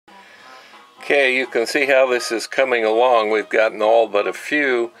Okay, you can see how this is coming along. We've gotten all but a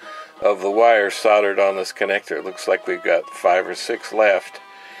few of the wires soldered on this connector. It looks like we've got 5 or 6 left.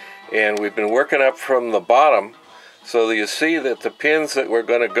 And we've been working up from the bottom, so you see that the pins that we're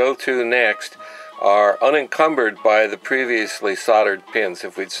going to go to next are unencumbered by the previously soldered pins.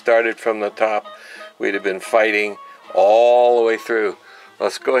 If we'd started from the top, we'd have been fighting all the way through.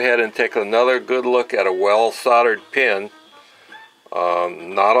 Let's go ahead and take another good look at a well soldered pin.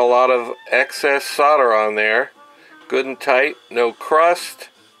 Not a lot of excess solder on there. Good and tight, no crust.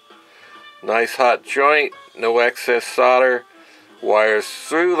 Nice hot joint, no excess solder. Wires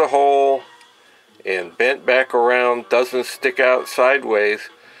through the hole and bent back around, doesn't stick out sideways.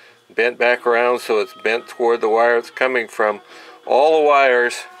 Bent back around so it's bent toward the wire it's coming from. All the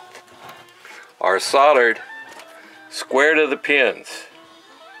wires are soldered square to the pins.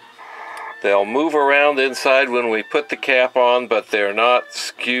 They'll move around inside when we put the cap on, but they're not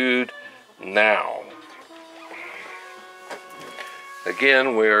skewed now.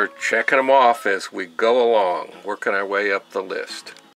 Again, we're checking them off as we go along, working our way up the list.